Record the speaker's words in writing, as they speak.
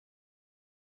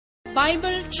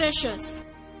Bible Treasures.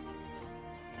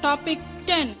 Topic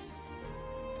 10.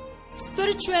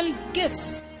 Spiritual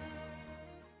Gifts.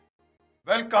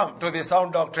 Welcome to the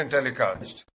Sound Doctrine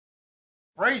Telecast.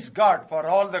 Praise God for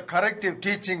all the corrective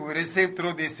teaching we received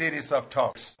through this series of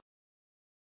talks.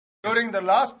 During the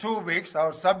last 2 weeks,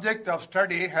 our subject of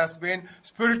study has been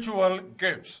spiritual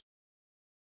gifts.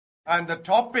 And the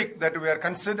topic that we are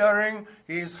considering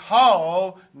is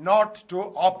how not to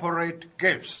operate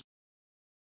gifts.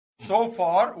 So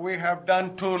far, we have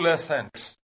done 2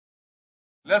 lessons.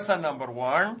 Lesson number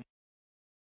 1,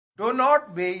 do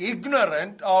not be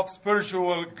ignorant of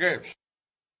spiritual gifts.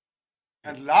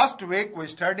 And last week, we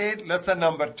studied lesson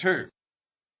number 2.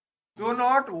 Do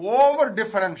not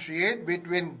over-differentiate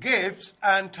between gifts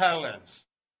and talents.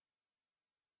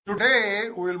 Today,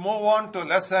 we will move on to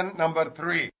lesson number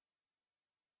 3.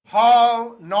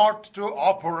 How not to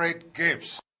operate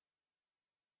gifts.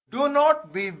 Do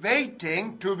not be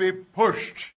waiting to be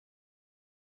pushed.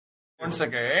 Once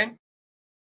again,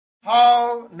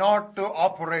 how not to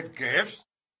operate gifts.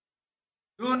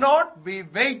 Do not be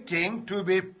waiting to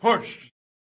be pushed.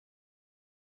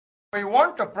 We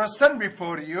want to present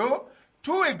before you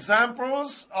 2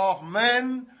 examples of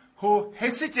men who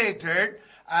hesitated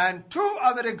and 2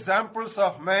 other examples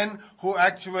of men who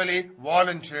actually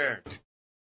volunteered.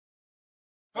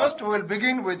 First, we will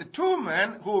begin with 2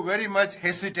 men who very much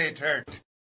hesitated.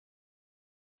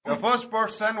 The first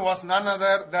person was none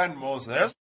other than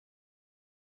Moses.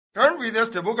 Turn with us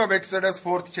to the book of Exodus,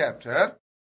 4th chapter,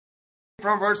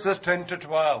 from verses 10 to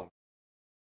 12.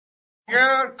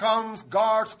 Here comes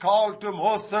God's call to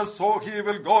Moses, so he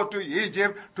will go to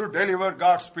Egypt to deliver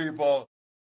God's people.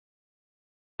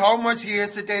 How much he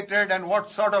hesitated and what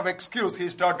sort of excuse he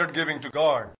started giving to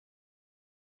God.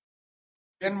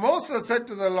 And Moses said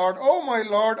to the Lord, "O my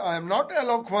Lord, I am not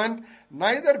eloquent,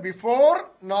 neither before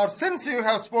nor since you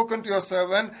have spoken to your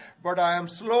servant, but I am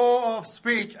slow of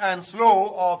speech and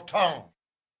slow of tongue."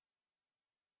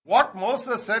 What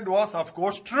Moses said was, of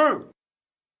course, true.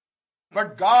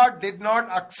 But God did not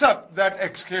accept that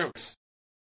excuse.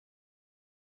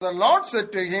 The Lord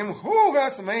said to him, "Who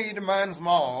has made man's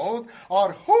mouth,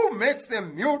 or who makes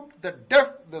them mute, the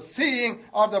deaf, the seeing,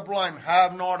 or the blind?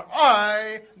 Have not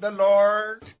I, the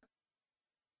Lord?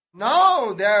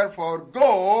 Now therefore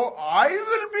go, I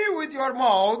will be with your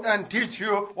mouth and teach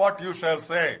you what you shall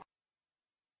say."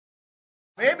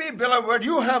 Maybe, beloved,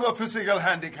 you have a physical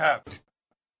handicap.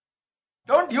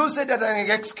 Don't use it as an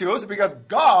excuse, because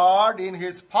God in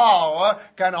His power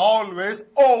can always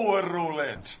overrule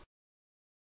it.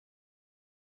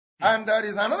 And there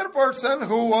is another person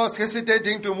who was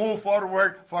hesitating to move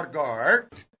forward for God.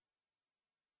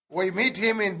 We meet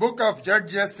him in book of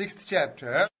Judges, 6th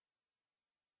chapter.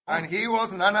 And he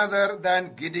was none other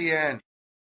than Gideon.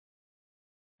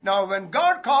 Now when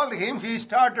God called him, he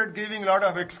started giving a lot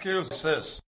of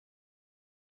excuses.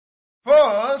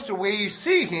 First, we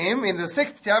see him in the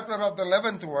 6th chapter of the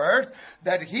 11th verse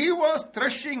that he was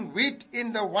threshing wheat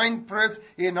in the winepress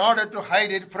in order to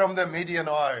hide it from the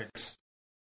Midianites.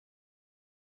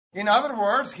 In other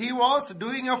words, he was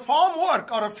doing a farm work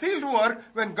or a field work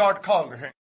when God called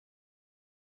him.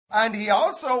 And he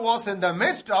also was in the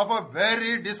midst of a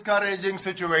very discouraging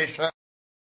situation.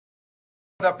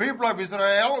 The people of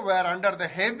Israel were under the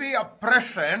heavy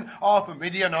oppression of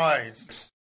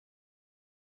Midianites.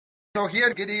 So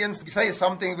here Gideon says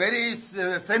something very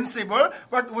sensible,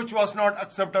 but which was not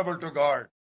acceptable to God.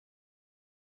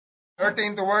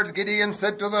 13th words, Gideon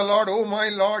said to the Lord, "O my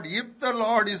Lord, if the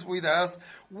Lord is with us,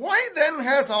 why then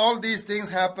has all these things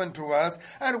happened to us?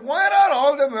 And where are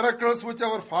all the miracles which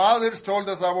our fathers told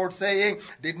us about, saying,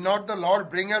 did not the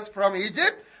Lord bring us from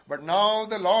Egypt? But now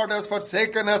the Lord has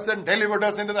forsaken us and delivered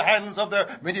us into the hands of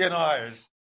the Midianites."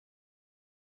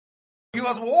 He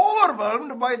was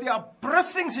overwhelmed by the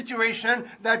oppressing situation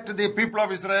that the people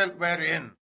of Israel were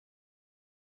in.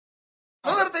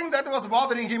 Another thing that was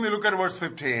bothering him, you look at verse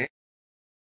 15.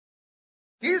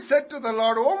 He said to the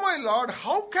Lord, "O my Lord,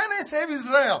 how can I save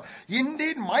Israel?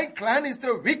 Indeed, my clan is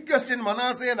the weakest in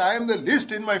Manasseh, and I am the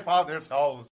least in my father's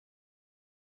house."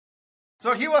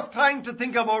 So he was trying to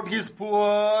think about his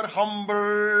poor,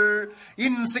 humble,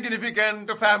 insignificant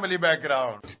family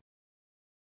background.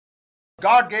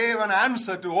 God gave an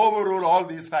answer to overrule all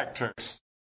these factors.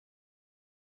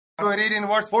 We read in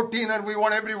verse 14, and we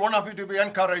want every one of you to be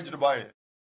encouraged by it.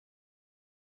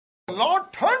 The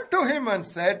Lord turned to him and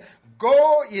said,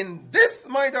 "Go in this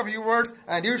might of yours,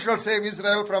 and you shall save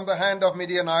Israel from the hand of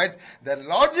Midianites." The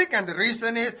logic and the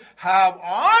reason is, have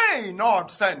I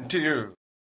not sent to you?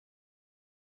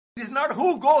 It is not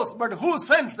who goes, but who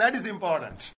sends, that is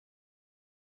important.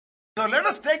 So let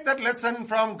us take that lesson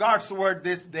from God's word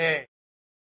this day.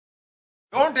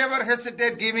 Don't ever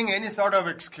hesitate giving any sort of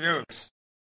excuse.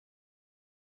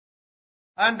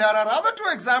 And there are other two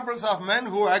examples of men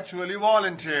who actually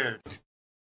volunteered.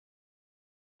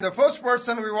 The first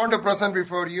person we want to present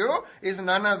before you is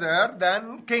none other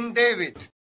than King David.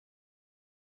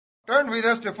 Turn with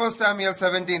us to 1 Samuel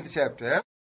 17th chapter.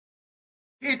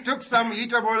 He took some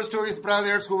eatables to his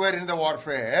brothers who were in the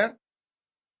warfare.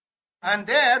 And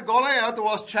there Goliath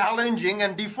was challenging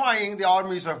and defying the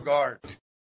armies of God.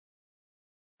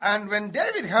 And when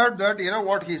David heard that, you know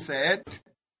what he said?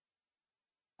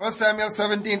 1 Samuel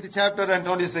 17th chapter and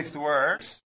 26th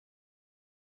verse.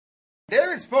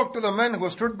 David spoke to the men who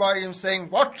stood by him,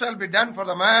 saying, "What shall be done for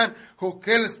the man who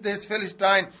kills this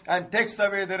Philistine and takes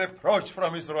away the reproach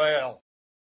from Israel?"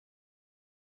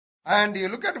 And you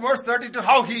look at verse 32,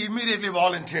 how he immediately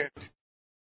volunteered.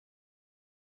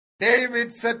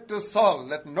 David said to Saul,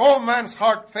 "Let no man's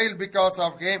heart fail because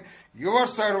of him. Your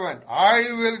servant, I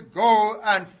will go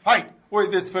and fight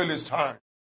with this Philistine."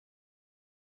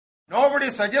 Nobody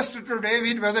suggested to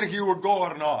David whether he would go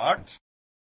or not.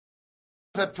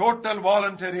 It's a total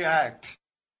voluntary act.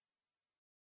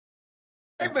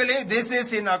 I believe this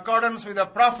is in accordance with the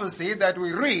prophecy that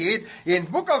we read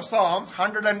in Book of Psalms,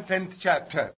 110th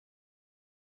chapter.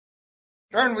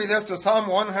 Turn with us to Psalm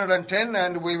 110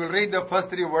 and we will read the first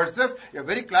three verses, a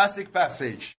very classic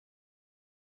passage.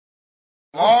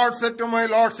 "Lord said to my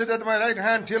Lord, sit at my right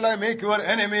hand till I make your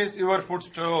enemies your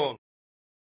footstool."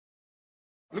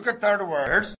 Look at third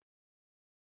verse.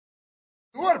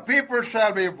 "Your people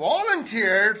shall be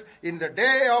volunteers in the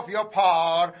day of your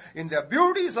power, in the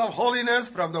beauties of holiness.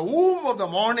 From the womb of the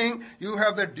morning, you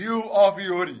have the dew of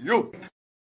your youth."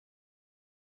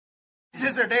 This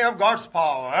is a day of God's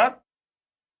power.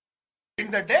 In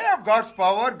the day of God's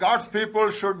power, God's people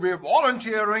should be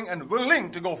volunteering and willing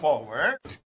to go forward.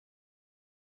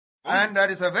 And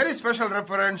that is a very special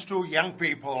reference to young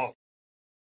people.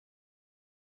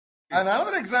 And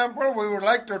another example, we would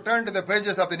like to turn to the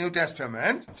pages of the New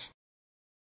Testament.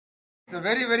 It's a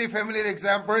very, very familiar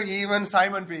example, even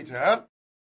Simon Peter.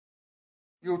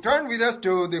 You turn with us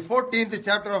to the 14th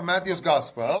chapter of Matthew's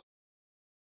Gospel.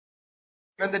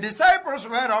 When the disciples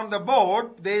were on the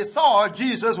boat, they saw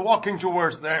Jesus walking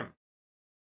towards them.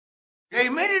 They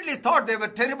immediately thought they were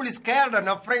terribly scared and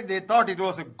afraid. They thought it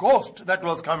was a ghost that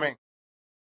was coming.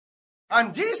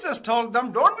 And Jesus told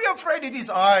them, "Don't be afraid, it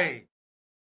is I.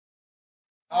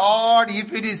 Lord,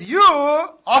 if it is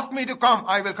you, ask me to come,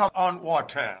 I will come on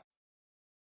water."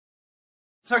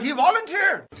 So he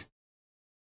volunteered.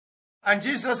 And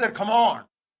Jesus said, "Come on."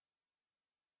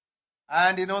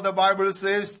 And you know the Bible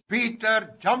says,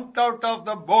 Peter jumped out of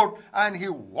the boat and he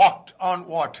walked on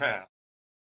water.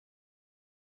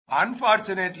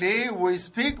 Unfortunately, we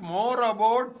speak more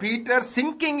about Peter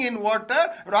sinking in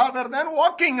water rather than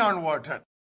walking on water.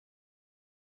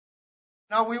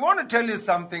 Now, we want to tell you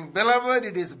something, beloved.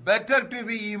 It is better to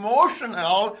be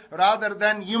emotional rather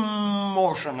than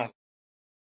emotional.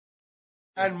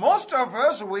 And most of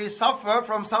us, we suffer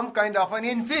from some kind of an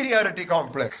inferiority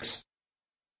complex.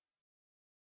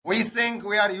 We think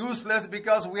we are useless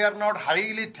because we are not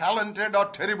highly talented or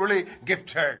terribly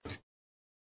gifted.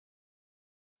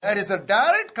 There is a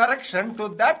direct correction to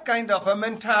that kind of a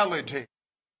mentality.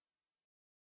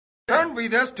 Turn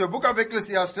with us to Book of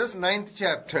Ecclesiastes, 9th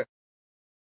chapter.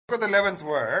 Look at the 11th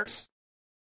verse.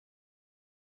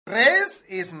 "Race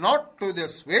is not to the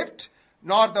swift,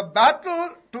 nor the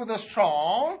battle to the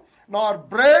strong, nor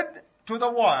bread to the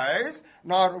wise,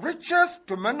 nor riches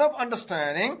to men of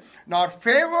understanding, nor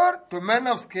favor to men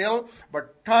of skill,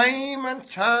 but time and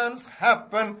chance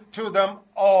happen to them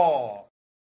all."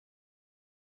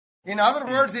 In other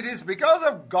words, it is because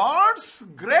of God's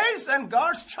grace and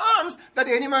God's chance that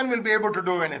any man will be able to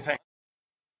do anything.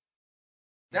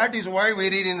 That is why we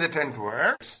read in the 10th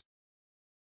verse,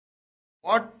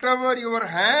 "Whatever your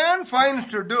hand finds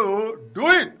to do, do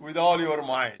it with all your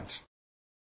might."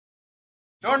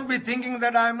 Don't be thinking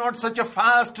that I am not such a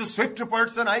fast, swift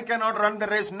person, I cannot run the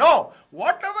race. No,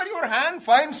 whatever your hand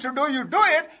finds to do, you do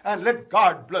it and let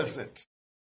God bless it.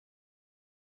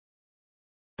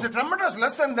 It's a tremendous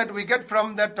lesson that we get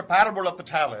from that parable of the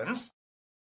talents.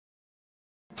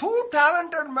 Two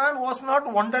talented man was not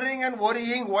wondering and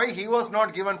worrying why he was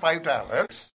not given 5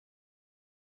 talents.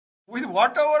 With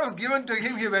whatever was given to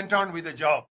him, he went on with the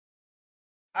job.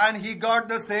 And he got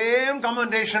the same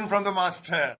commendation from the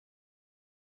master.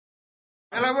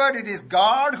 Beloved, it is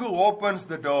God who opens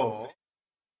the door.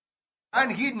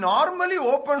 And he normally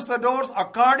opens the doors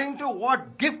according to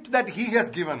what gift that he has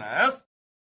given us.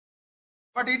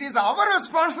 But it is our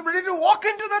responsibility to walk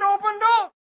into that open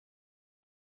door.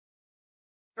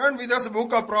 Turn with us the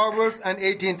book of Proverbs and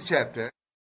 18th chapter.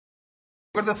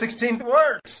 Look at the 16th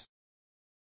verse.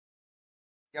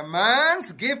 A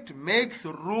man's gift makes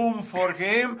room for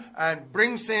him and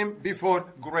brings him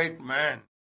before great men.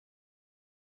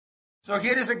 So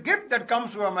here is a gift that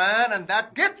comes to a man, and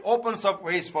that gift opens up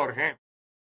ways for him.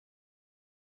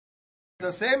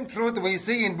 The same truth we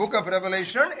see in book of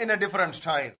Revelation in a different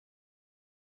style.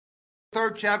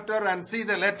 3rd chapter, and see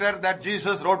the letter that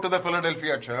Jesus wrote to the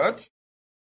Philadelphia church.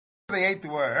 The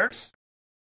 8th verse.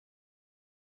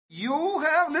 You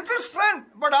have little strength,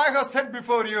 but I have set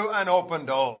before you an open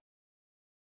door.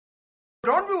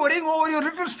 Don't be worrying over your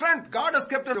little strength. God has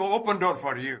kept an open door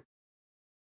for you.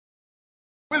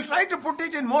 We'll try to put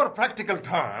it in more practical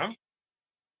terms.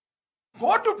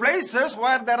 Go to places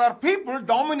where there are people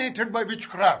dominated by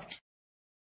witchcraft.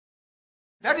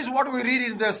 That is what we read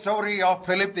in the story of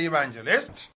Philip the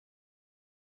evangelist.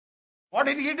 What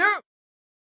did he do?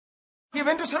 He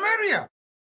went to Samaria.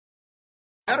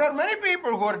 There are many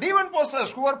people who are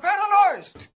demon-possessed, who are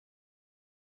paralyzed.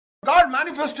 God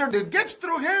manifested the gifts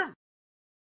through him.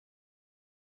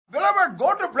 Beloved,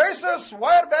 go to places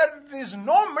where there is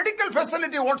no medical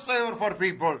facility whatsoever for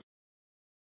people.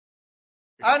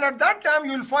 And at that time,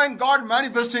 you will find God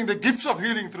manifesting the gifts of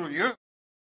healing through you.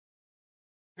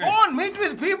 Go and meet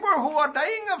with people who are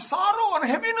dying of sorrow and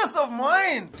heaviness of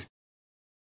mind.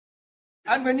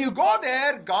 And when you go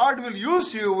there, God will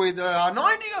use you with the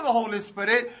anointing of the Holy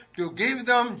Spirit to give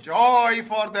them joy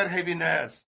for their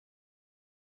heaviness.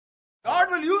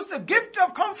 God will use the gift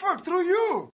of comfort through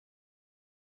you.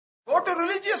 Go to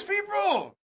religious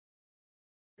people.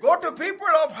 Go to people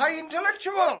of high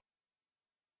intellectual.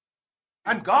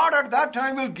 And God at that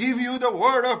time will give you the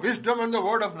word of wisdom and the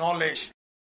word of knowledge.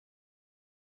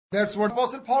 That's what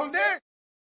Apostle Paul did.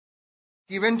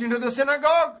 He went into the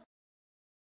synagogue.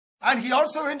 And he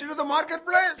also went into the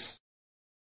marketplace.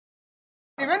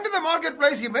 He went to the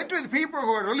marketplace, he met with people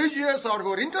who are religious or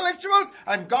who are intellectuals,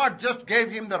 and God just gave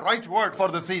him the right word for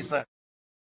the season.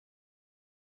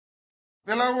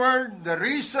 Beloved, the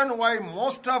reason why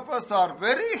most of us are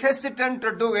very hesitant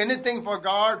to do anything for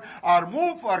God or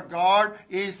move for God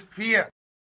is fear.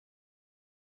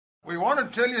 We want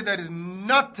to tell you there is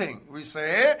nothing, we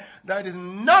say, there is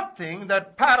nothing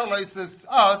that paralyzes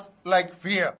us like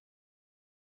fear.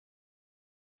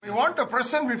 We want to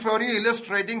present before you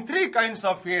illustrating 3 kinds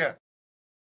of fear.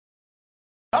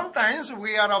 Sometimes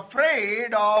we are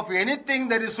afraid of anything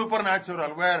that is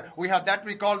supernatural, where we have that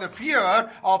we call the fear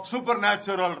of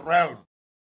supernatural realm.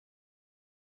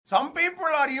 Some people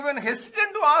are even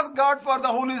hesitant to ask God for the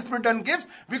Holy Spirit and gifts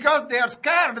because they are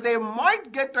scared they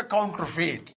might get a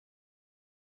counterfeit.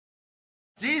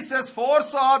 Jesus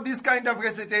foresaw this kind of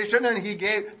hesitation and he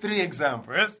gave 3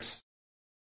 examples.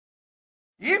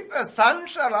 If a son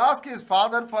shall ask his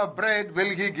father for bread, will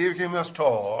he give him a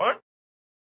stone?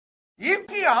 If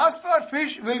he asks for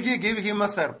fish, will he give him a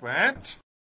serpent?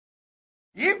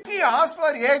 If he asks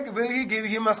for egg, will he give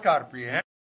him a scorpion?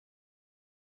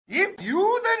 If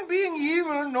you then being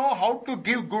evil know how to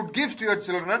give good gifts to your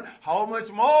children, how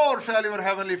much more shall your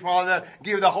heavenly Father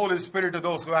give the Holy Spirit to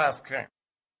those who ask him?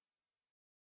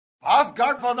 Ask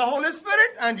God for the Holy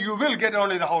Spirit and you will get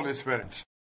only the Holy Spirit.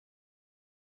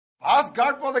 Ask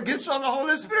God for the gifts of the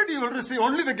Holy Spirit, you will receive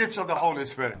only the gifts of the Holy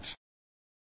Spirit.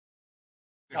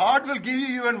 God will give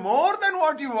you even more than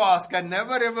what you ask, and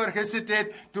never ever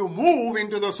hesitate to move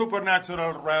into the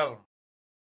supernatural realm.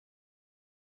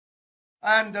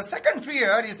 And the second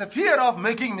fear is the fear of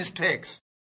making mistakes.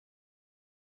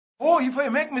 Oh, if I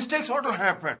make mistakes, what will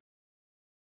happen?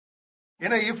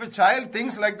 If a child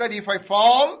thinks like that, if I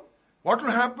fall, what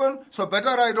will happen? So better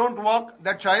I don't walk.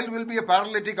 That child will be a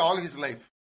paralytic all his life.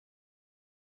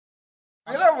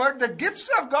 Beloved, the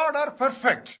gifts of God are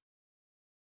perfect.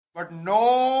 But no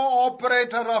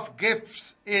operator of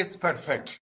gifts is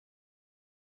perfect.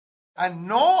 And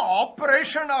no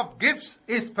operation of gifts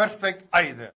is perfect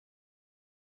either.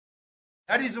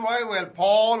 That is why while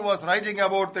Paul was writing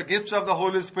about the gifts of the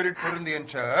Holy Spirit for Corinthian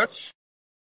church,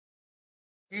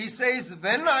 he says,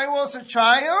 when I was a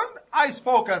child, I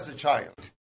spoke as a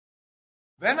child.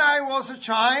 When I was a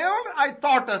child, I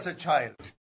thought as a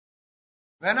child.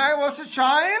 When I was a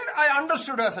child, I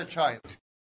understood as a child.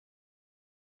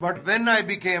 But when I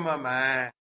became a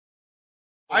man,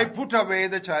 I put away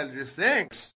the childish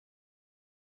things.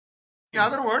 In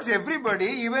other words, everybody,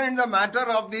 even in the matter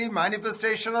of the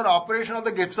manifestation or operation of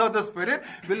the gifts of the Spirit,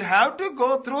 will have to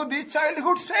go through this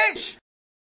childhood stage.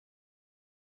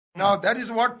 Now, that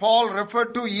is what Paul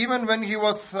referred to even when he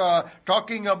was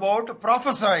talking about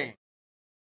prophesying.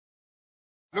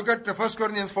 Look at 1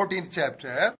 Corinthians 14th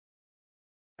chapter.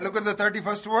 Look at the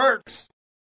 31st verse.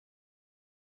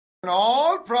 And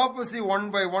all prophecy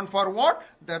one by one for what?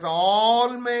 That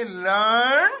all may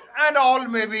learn and all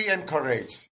may be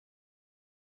encouraged.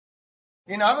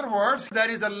 In other words, there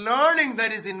is a learning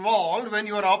that is involved when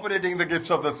you are operating the gifts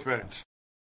of the Spirit.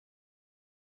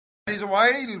 That is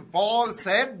why Paul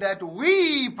said that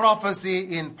we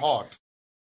prophesy in part.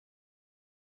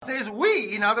 He says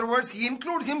we, in other words, he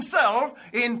includes himself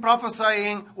in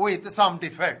prophesying with some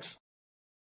defects.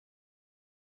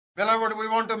 Beloved, we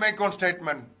want to make one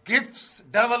statement. Gifts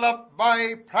develop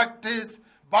by practice,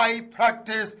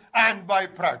 and by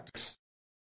practice.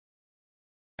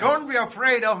 Don't be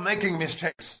afraid of making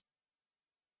mistakes.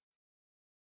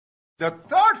 The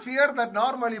third fear that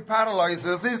normally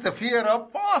paralyzes is the fear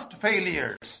of past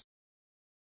failures.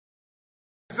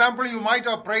 For example, you might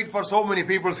have prayed for so many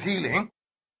people's healing,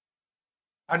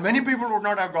 and many people would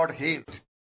not have got healed.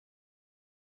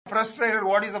 Frustrated,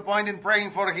 what is the point in praying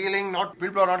for healing?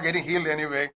 People are not getting healed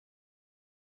anyway.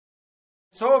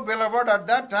 So, beloved, at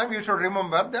that time you should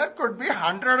remember there could be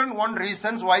 101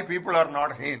 reasons why people are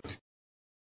not healed.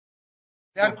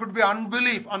 There could be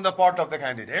unbelief on the part of the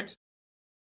candidate.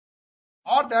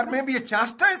 Or there may be a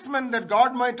chastisement that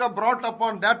God might have brought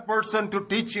upon that person to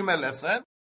teach him a lesson.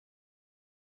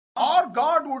 Or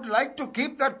God would like to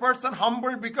keep that person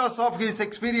humble because of his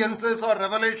experiences or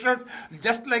revelations.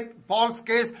 Just like Paul's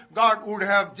case, God would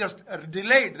have just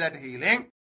delayed that healing.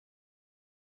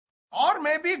 Or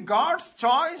maybe God's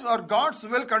choice or God's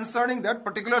will concerning that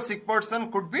particular sick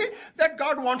person could be that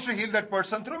God wants to heal that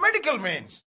person through medical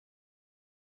means.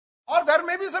 Or there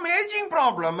may be some aging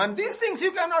problem, and these things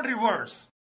you cannot reverse.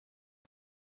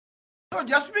 So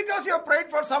just because you have prayed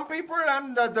for some people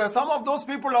and some of those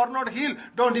people are not healed,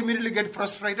 don't immediately get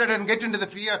frustrated and get into the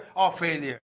fear of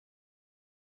failure.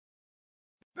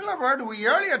 Beloved, we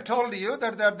earlier told you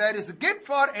that there is a gift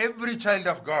for every child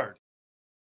of God.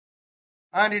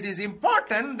 And it is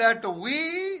important that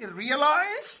we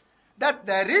realize that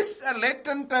there is a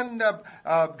latent and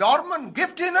dormant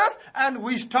gift in us, and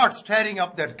we start stirring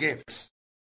up that gifts.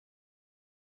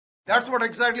 That's what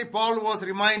exactly Paul was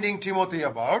reminding Timothy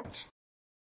about.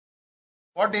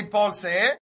 What did Paul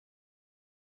say?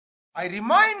 I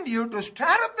remind you to stir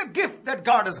up the gift that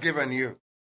God has given you.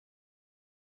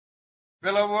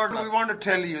 Beloved, we want to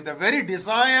tell you the very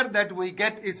desire that we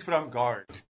get is from God.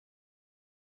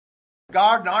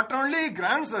 God not only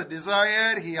grants a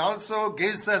desire, he also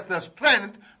gives us the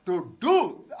strength to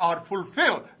do or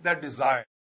fulfill that desire.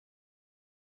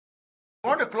 I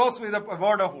want to close with a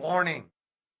word of warning.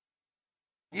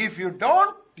 If you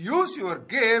don't use your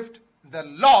gift, the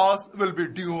loss will be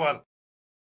dual.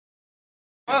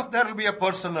 First, there will be a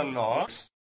personal loss.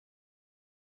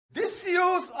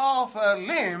 Disuse of a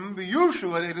limb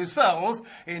usually results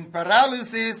in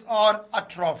paralysis or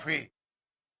atrophy.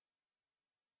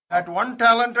 That one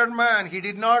talented man, he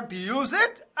did not use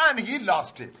it and he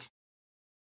lost it.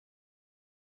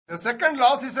 The second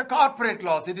loss is a corporate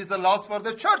loss. It is a loss for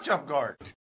the church of God.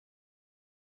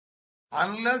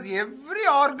 Unless every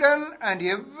organ and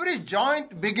every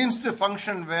joint begins to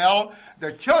function well,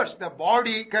 the church, the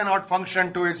body, cannot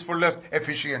function to its fullest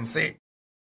efficiency.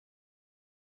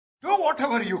 Do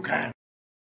whatever you can.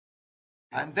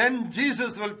 And then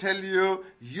Jesus will tell you,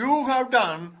 you have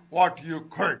done what you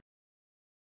could.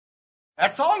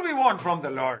 That's all we want from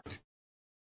the Lord.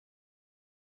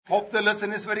 Hope the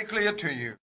lesson is very clear to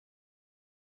you.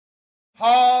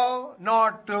 How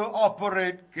not to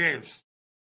operate gifts.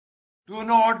 Do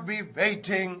not be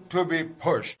waiting to be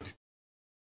pushed.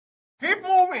 Keep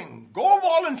moving. Go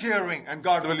volunteering and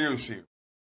God will use you.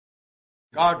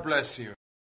 God bless you.